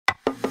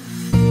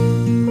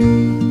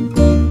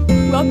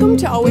Welcome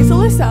to Always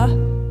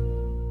Alyssa.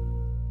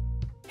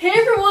 Hey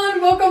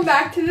everyone, welcome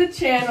back to the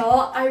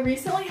channel. I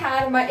recently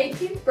had my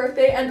 18th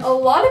birthday and a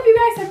lot of you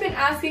guys have been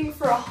asking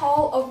for a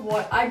haul of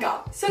what I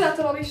got. So that's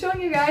what I'll be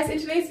showing you guys in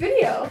today's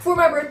video. For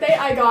my birthday,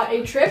 I got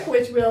a trip,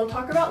 which we'll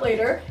talk about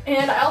later,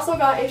 and I also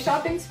got a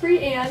shopping spree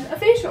and a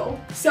facial.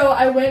 So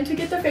I went to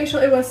get the facial.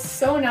 It was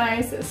so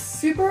nice,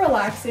 super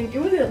relaxing.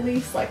 It was at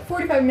least like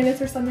 45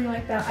 minutes or something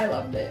like that. I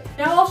loved it.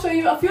 Now I'll show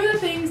you a few of the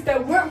things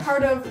that weren't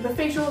part of the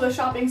facial, the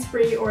shopping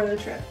spree, or the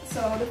trip.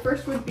 So the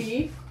first would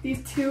be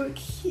these two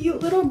cute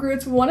little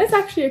Groots. One is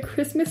actually a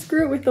Christmas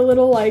Groot with a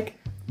little like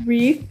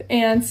wreath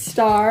and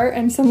star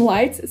and some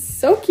lights. It's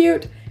so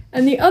cute.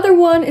 And the other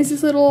one is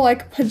this little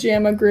like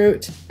pajama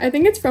Groot. I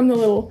think it's from the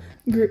little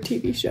Groot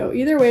TV show.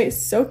 Either way, it's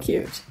so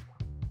cute.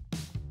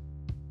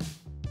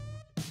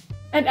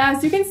 And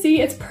as you can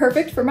see, it's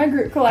perfect for my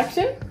Groot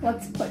collection.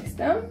 Let's place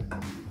them.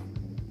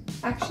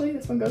 Actually,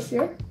 this one goes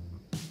here.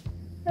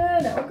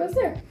 And that one goes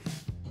there.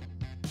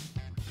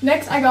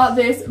 Next, I got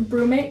this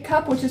Brewmate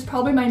cup, which is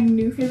probably my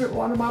new favorite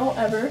water bottle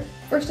ever.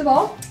 First of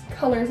all,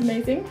 color is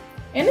amazing,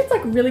 and it's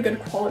like really good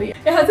quality. It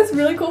has this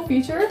really cool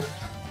feature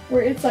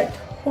where it's like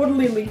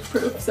totally leak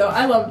proof, so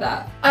I love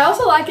that. I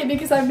also like it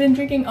because I've been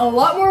drinking a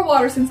lot more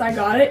water since I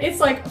got it. It's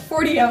like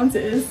 40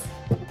 ounces.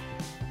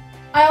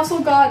 I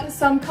also got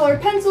some colored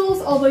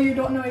pencils, although you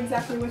don't know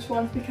exactly which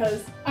ones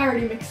because I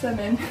already mixed them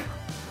in.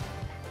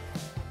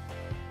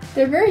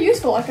 They're very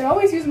useful. I could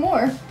always use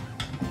more.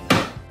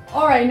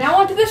 Alright, now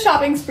on to the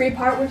shopping spree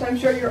part, which I'm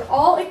sure you're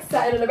all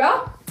excited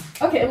about.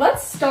 Okay,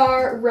 let's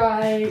start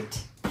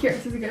right here.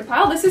 This is a good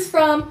pile. This is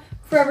from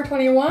Forever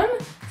 21.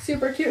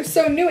 Super cute.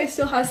 So new, it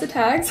still has the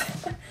tags.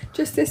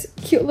 Just this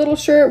cute little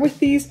shirt with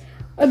these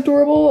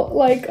adorable,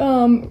 like, I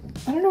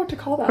don't know what to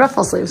call that.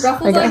 Ruffle sleeves.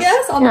 Ruffles, I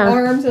guess, on the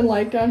arms and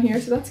like down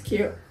here, so that's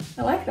cute.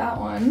 I like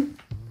that one.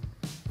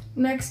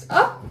 Next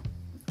up,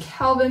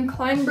 Calvin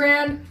Klein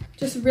brand.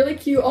 Just really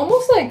cute,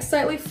 almost like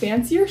slightly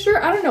fancier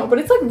shirt. I don't know, but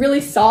it's like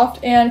really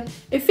soft and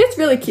it fits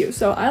really cute,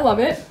 so I love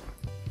it.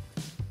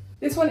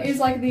 This one is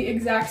like the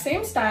exact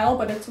same style,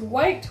 but it's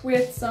white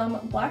with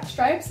some black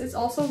stripes. It's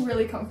also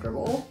really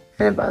comfortable.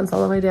 And it buttons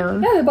all the way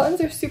down. Yeah, the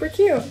buttons are super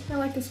cute. I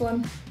like this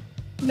one.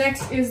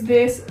 Next is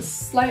this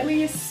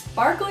slightly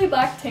sparkly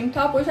black tank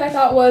top, which I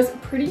thought was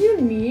pretty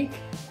unique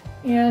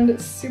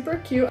and super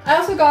cute. I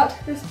also got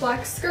this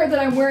black skirt that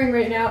I'm wearing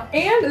right now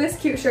and this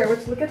cute shirt,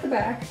 which look at the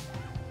back.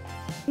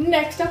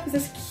 Next up is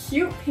this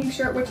cute pink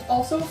shirt, which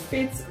also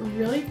fits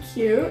really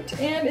cute,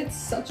 and it's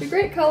such a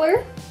great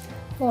color.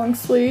 Long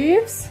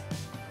sleeves.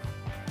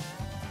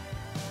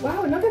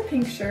 Wow, another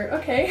pink shirt.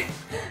 Okay,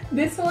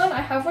 this one,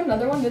 I have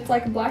another one that's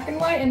like black and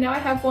white, and now I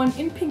have one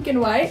in pink and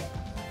white.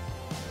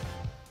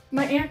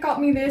 My aunt got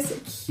me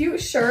this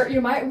cute shirt. You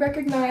might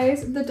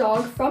recognize the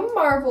dog from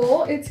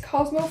Marvel. It's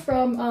Cosmo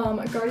from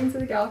Guardians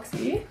of the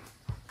Galaxy.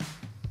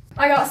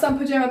 I got some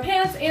pajama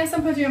pants and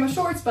some pajama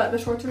shorts, but the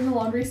shorts are in the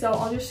laundry, so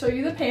I'll just show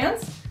you the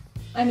pants.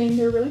 I mean,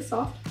 they're really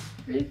soft,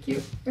 really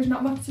cute. There's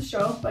not much to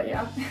show, but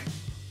yeah.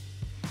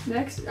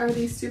 Next are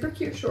these super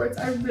cute shorts.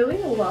 I really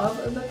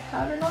love the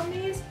pattern on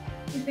these.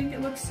 I think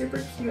it looks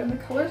super cute and the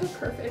colors are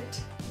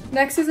perfect.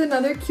 Next is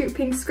another cute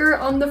pink skirt.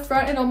 On the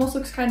front, it almost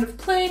looks kind of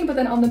plain, but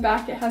then on the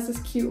back, it has this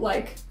cute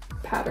like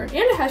pattern, and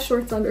it has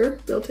shorts under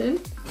built in,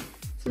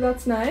 so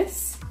that's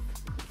nice.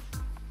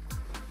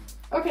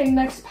 Okay,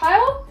 next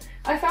pile.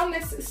 I found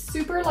this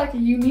super like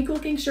unique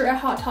looking shirt at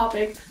Hot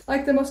Topic,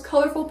 like the most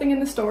colorful thing in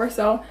the store,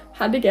 so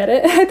had to get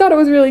it. I thought it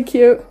was really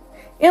cute.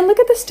 And look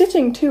at the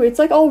stitching too, it's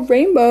like all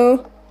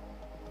rainbow.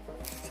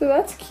 So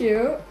that's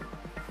cute.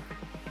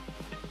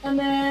 And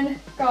then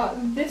got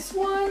this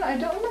one, I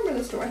don't remember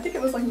the store, I think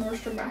it was like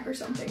Nordstrom Rack or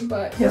something,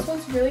 but this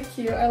one's really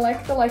cute. I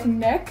like the like the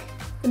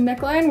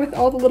neckline with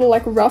all the little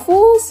like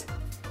ruffles.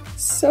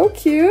 So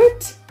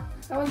cute.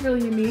 That was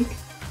really unique.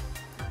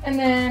 And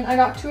then I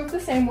got two of the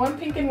same, one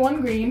pink and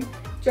one green.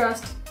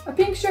 Just a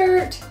pink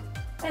shirt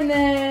and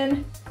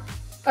then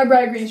a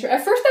bright green shirt.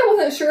 At first I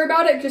wasn't sure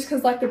about it just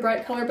because like the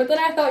bright color, but then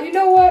I thought, you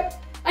know what?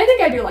 I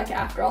think I do like it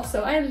after all,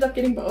 so I ended up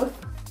getting both.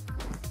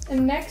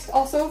 And next,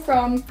 also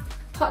from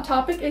Hot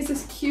Topic, is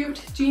this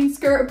cute jean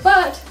skirt,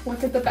 but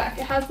look at the back.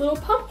 It has little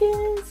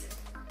pumpkins.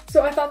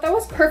 So I thought that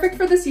was perfect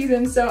for the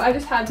season, so I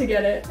just had to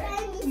get it.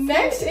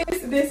 Next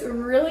is this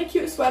really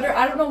cute sweater.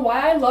 I don't know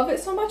why I love it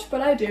so much,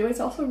 but I do. It's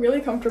also really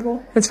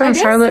comfortable. It's from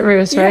Charlotte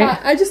Russe, right? Yeah,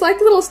 I just like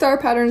the little star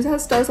patterns. It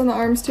has stars on the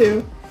arms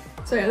too.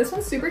 So yeah, this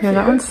one's super cute. Yeah,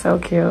 that one's so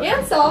cute.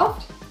 And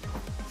soft.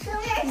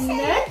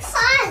 Next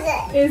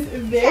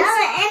is this.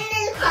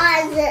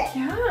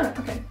 Yeah,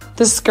 okay.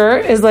 The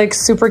skirt is like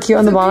super cute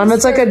on the bottom.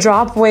 It's like a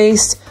drop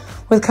waist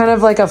with kind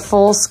of like a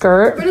full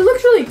skirt. But it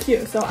looks really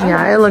cute, so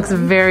yeah, it looks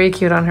very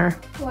cute on her.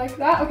 Like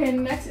that. Okay,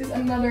 next is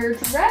another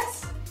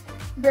dress.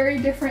 Very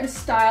different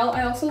style.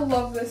 I also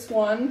love this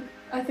one.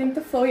 I think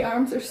the flowy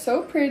arms are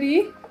so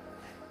pretty.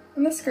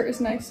 And the skirt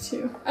is nice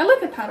too. I like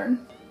the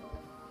pattern.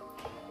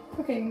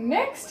 Okay,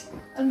 next,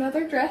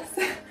 another dress.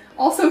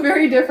 Also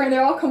very different.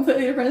 They're all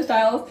completely different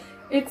styles.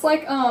 It's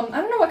like, I don't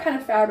know what kind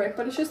of fabric,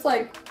 but it's just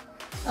like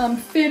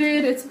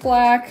fitted. It's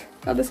black.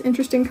 Got this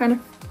interesting kind of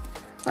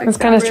like it's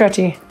kind of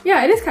stretchy.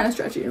 Yeah, it is kind of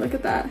stretchy. Look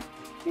at that.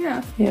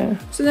 Yeah. Yeah.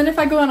 So then if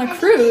I go on a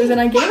cruise and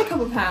I gain a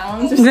couple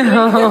pounds.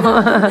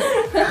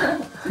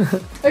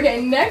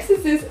 Okay, next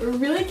is this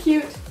really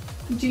cute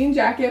jean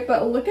jacket,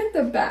 but look at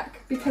the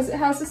back because it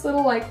has this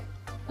little like,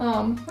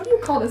 what do you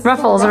call this?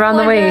 Ruffles around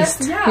the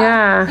waist.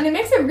 Yeah. And it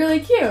makes it really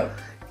cute.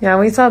 Yeah,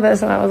 we saw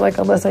this and I was like,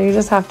 Alyssa, you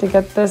just have to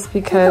get this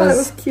because I thought it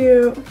was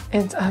cute.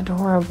 It's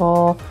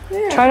adorable.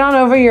 Yeah. Try it on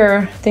over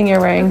your thing you're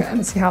wearing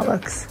and see how it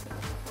looks.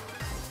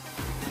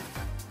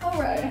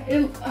 Alright.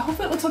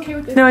 Hopefully it looks okay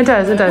with this. No, it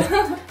does, it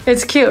does.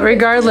 It's cute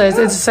regardless.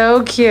 It's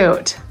so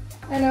cute.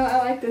 I know, I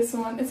like this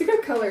one. It's a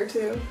good color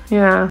too.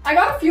 Yeah. I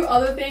got a few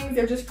other things.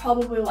 They're just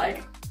probably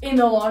like in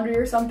the laundry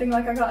or something.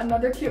 Like I got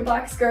another cute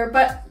black skirt,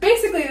 but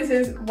basically this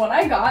is what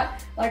I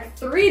got. Like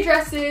 3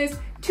 dresses,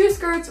 2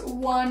 skirts,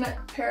 1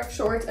 pair of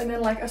shorts, and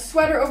then like a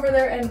sweater over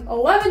there and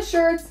 11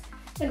 shirts,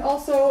 and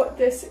also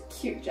this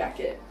cute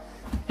jacket.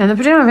 And the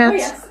pajama pants.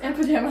 Oh yes, and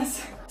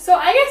pajamas. So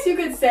I guess you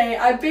could say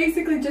I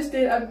basically just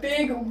did a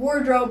big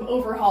wardrobe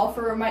overhaul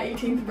for my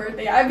 18th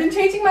birthday. I've been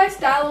changing my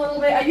style a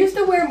little bit. I used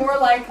to wear more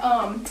like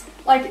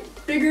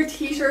bigger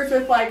t-shirts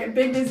with like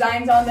big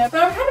designs on them,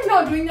 but I'm kind of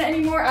not doing that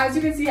anymore. As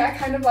you can see, I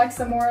kind of like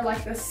some more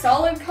like the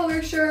solid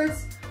color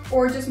shirts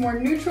or just more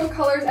neutral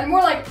colors and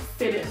more like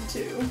fitted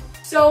too.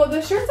 So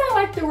the shirts I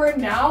like to wear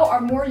now are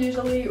more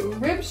usually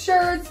ribbed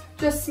shirts,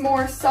 just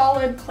more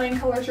solid plain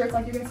color shirts.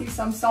 Like you can see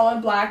some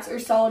solid blacks or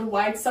solid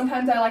whites.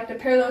 Sometimes I like to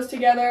pair those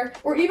together,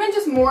 or even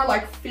just more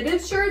like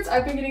fitted shirts.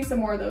 I've been getting some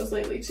more of those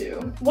lately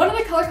too. One of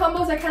the color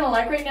combos I kind of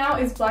like right now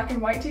is black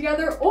and white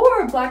together,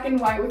 or black and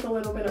white with a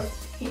little bit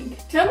of pink.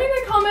 Tell me in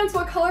the comments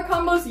what color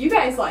combos you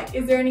guys like.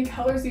 Is there any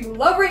colors you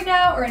love right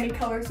now or any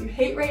colors you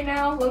hate right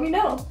now? Let me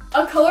know.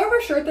 A color of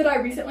a shirt that I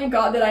recently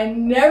got that I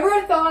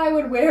never thought I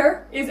would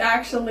wear is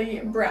actually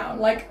brown.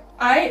 Like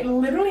I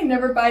literally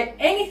never buy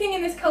anything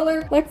in this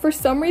color. Like for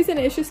some reason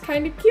it's just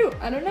kind of cute.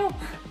 I don't know.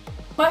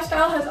 My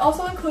style has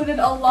also included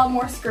a lot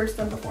more skirts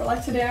than before.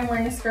 Like today I'm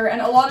wearing a skirt and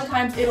a lot of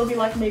times it'll be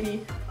like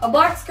maybe a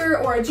black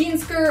skirt or a jean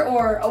skirt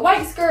or a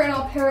white skirt, and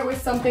I'll pair it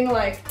with something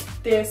like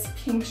this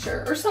pink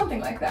shirt or something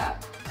like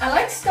that. I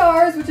like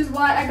stars, which is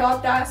why I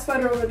got that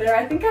sweater over there.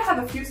 I think I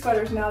have a few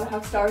sweaters now that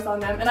have stars on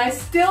them, and I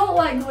still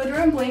like glitter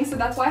and bling, so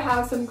that's why I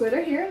have some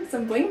glitter here and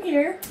some bling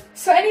here.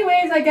 So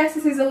anyways, I guess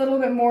this is a little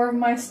bit more of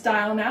my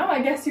style now.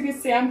 I guess you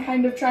could say I'm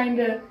kind of trying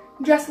to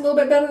dress a little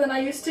bit better than I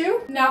used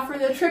to. Now for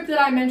the trip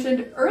that I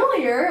mentioned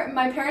earlier,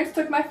 my parents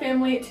took my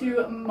family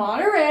to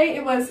Monterey.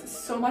 It was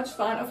so much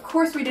fun. Of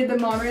course we did the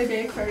Monterey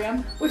Bay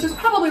Aquarium, which was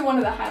probably one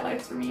of the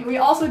highlights for me. We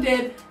also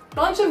did a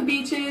bunch of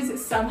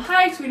beaches, some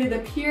hikes, we did the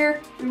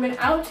pier, we went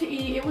out to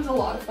eat. It was a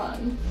lot of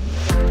fun.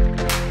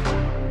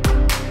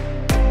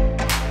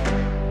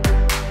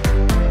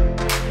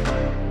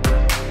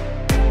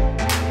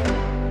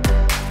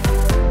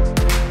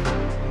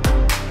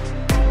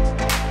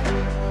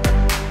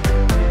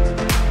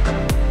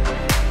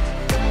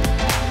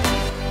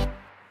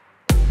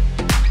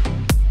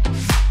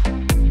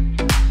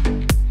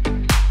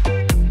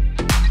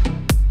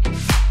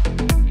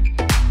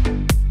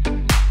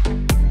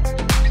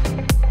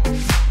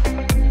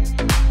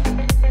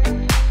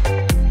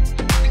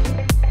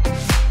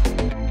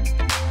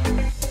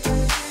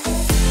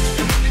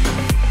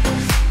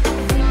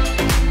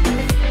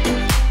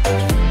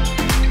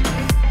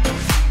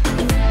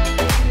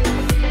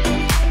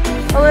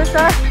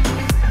 Alyssa.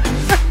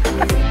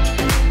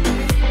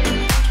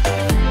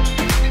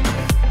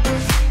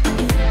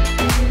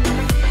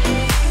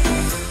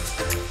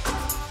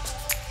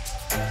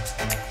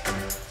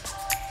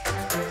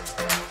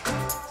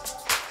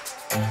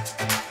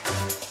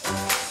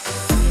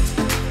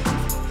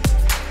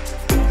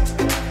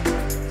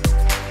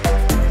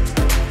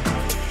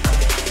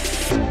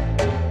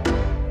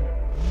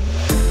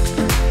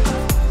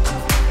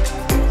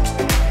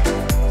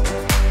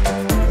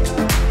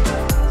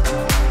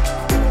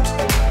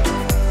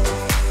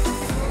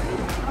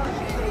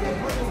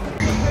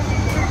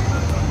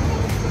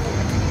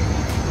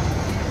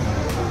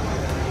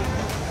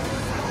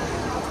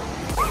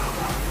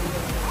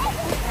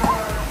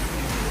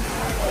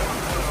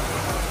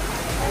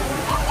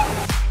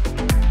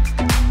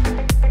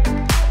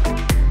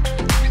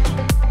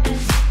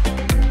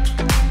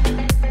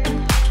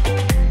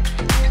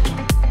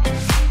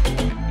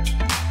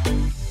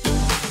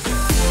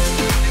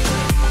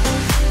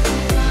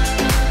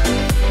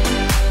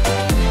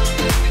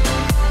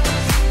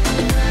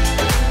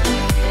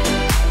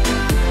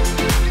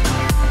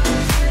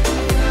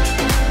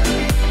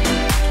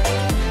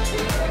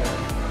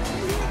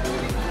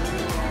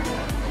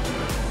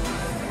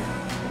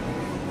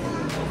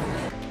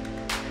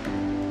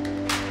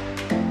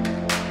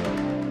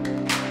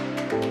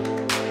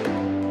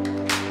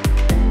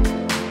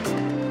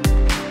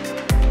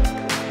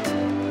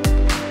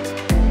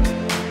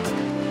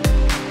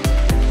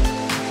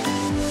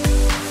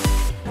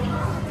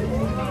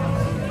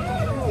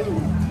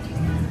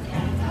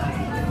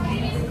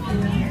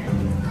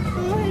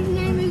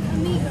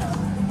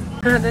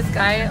 This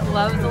guy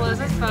loves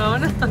Alyssa's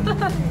phone.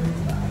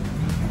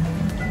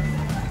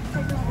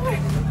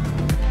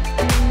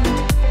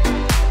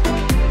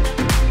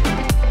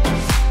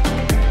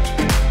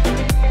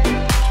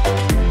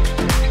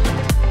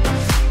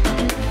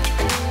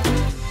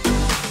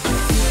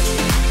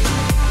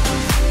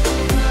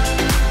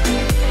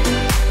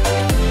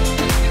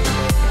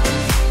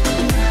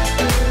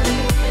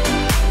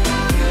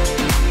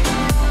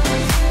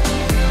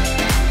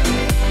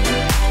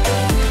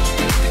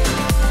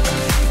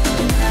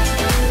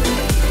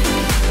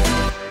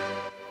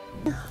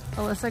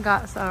 Alyssa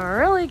got some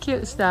really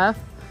cute stuff.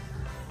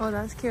 Oh,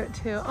 that's cute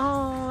too.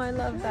 Oh, I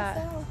love that.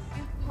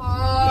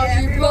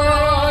 Happy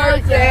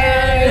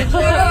birthday to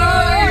you.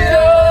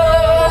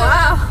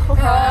 Wow.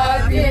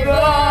 Happy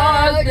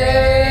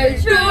birthday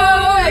to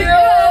you.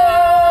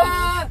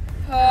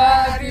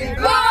 Happy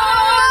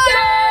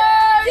birthday,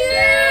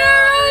 dear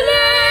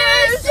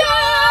Alyssa.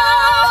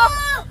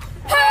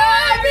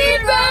 Happy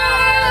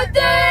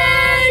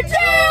birthday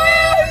to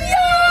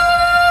you.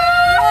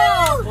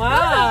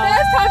 Wow. That's the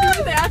best happy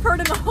birthday I've heard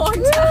in a long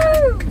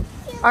time.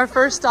 Our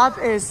first stop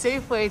is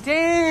Safeway.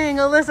 Dang,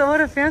 Alyssa,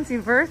 what a fancy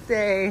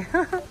birthday.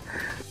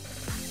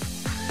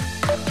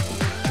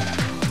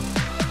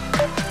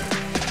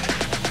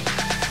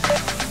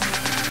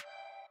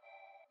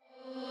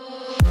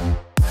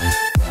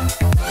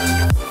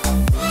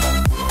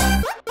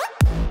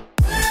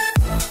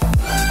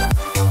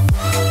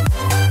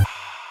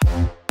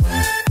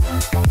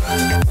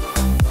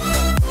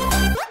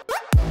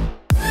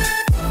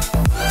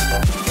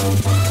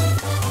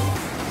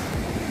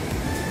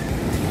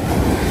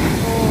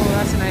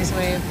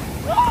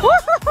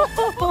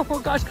 Oh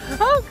gosh,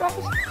 oh gosh.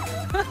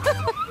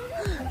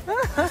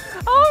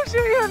 Oh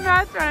shoot, you have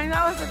Matt trying.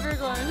 That was a big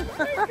one.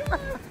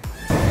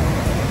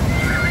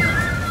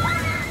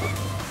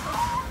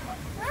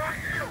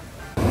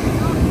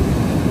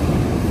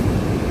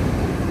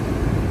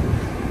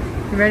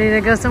 You ready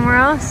to go somewhere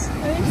else? I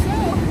think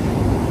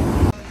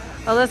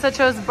so. Alyssa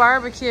chose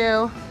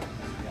barbecue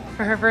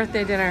for her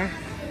birthday dinner.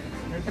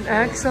 An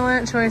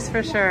excellent choice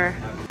for sure.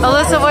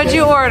 Alyssa, what'd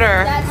you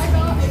order?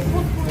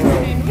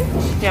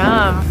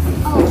 Yum.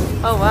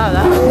 Oh wow,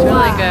 that looks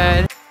really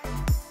good.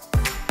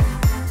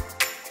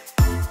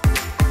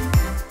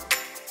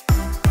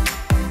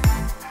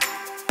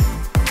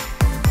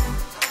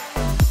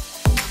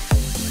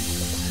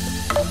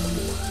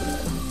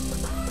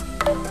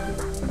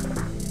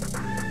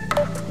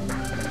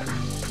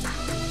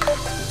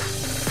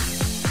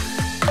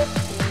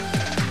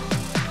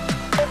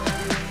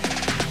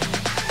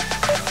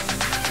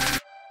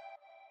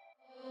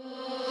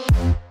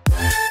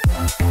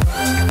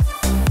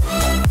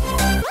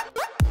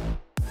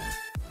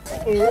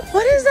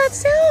 What is that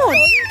sound?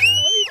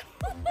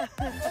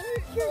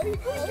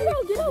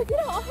 Get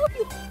out, I'll help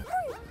you.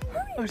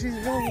 Hurry. Oh, she's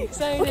really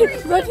excited.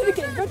 Okay, run to the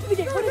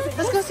gate, What is it?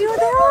 Let's go see what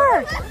they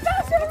are.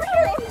 Faster, over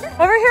here.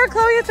 Over here,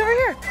 Chloe, it's over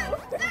here.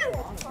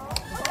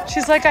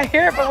 She's like, I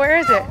hear it, but where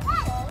is it?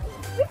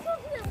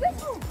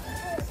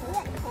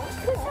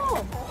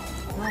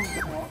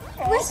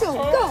 Whistle,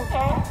 go.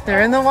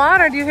 They're in the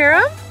water. Do you hear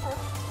them?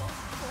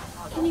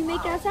 Can you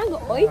make that sound? Go,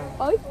 oi,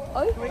 oi,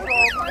 oi.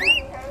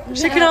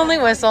 She can only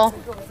whistle.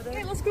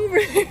 Okay, let's go over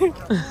here. Oh,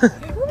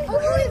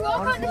 can we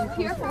walk on this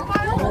pier for a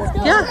while? Let's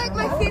go. Yeah. It's like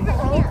my favorite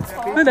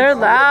pier. They're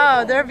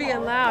loud. They're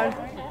being loud.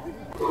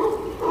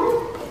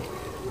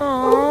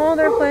 Oh,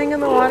 they're playing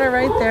in the water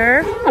right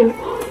there.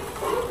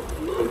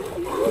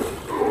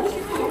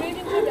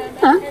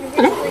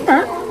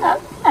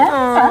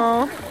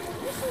 Oh.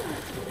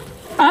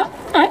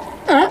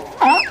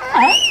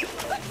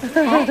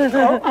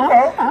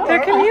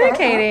 They're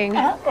communicating.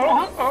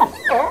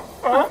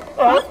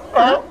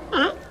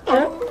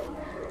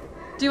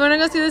 Do you want to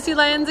go see the sea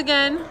lions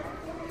again?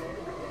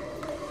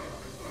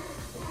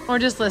 Or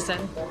just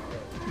listen?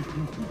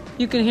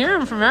 You can hear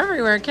them from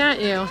everywhere, can't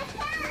you?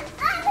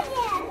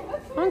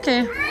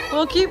 Okay,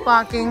 we'll keep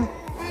walking.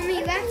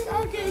 Mommy, let's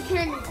go to the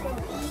candy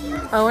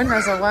store. Owen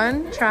has a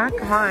one-track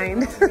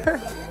mind.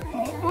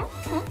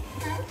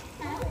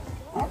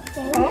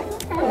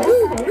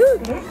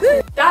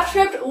 That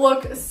trip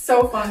looked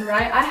so fun,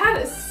 right? I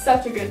had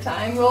such a good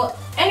time. Well,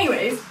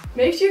 anyways,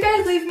 make sure you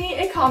guys leave me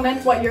a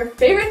comment what your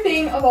favorite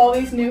thing of all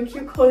these new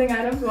cute clothing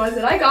items was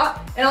that I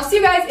got, and I'll see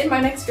you guys in my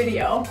next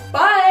video.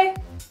 Bye!